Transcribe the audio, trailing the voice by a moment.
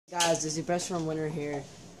Guys, this is Best Friend Winner here,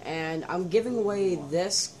 and I'm giving away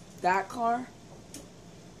this car,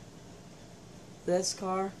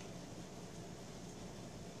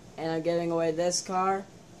 and I'm giving away this car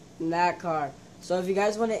and that car. So if you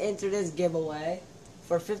guys want to enter this giveaway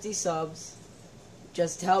for 50 subs,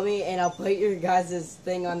 just tell me and I'll put your guys'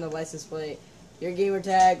 thing on the license plate, your gamer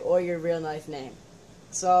tag or your real life name.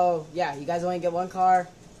 So yeah, you guys only get one car,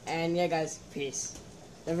 and yeah guys, peace.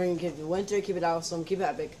 Don't forget to keep it winter, keep it awesome, keep it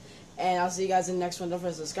epic. And I'll see you guys in the next one. Don't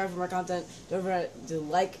forget to subscribe for more content. Don't forget to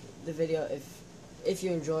like the video if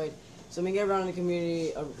you enjoyed. So we can get around in the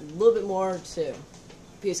community a little bit more too.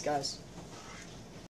 Peace guys.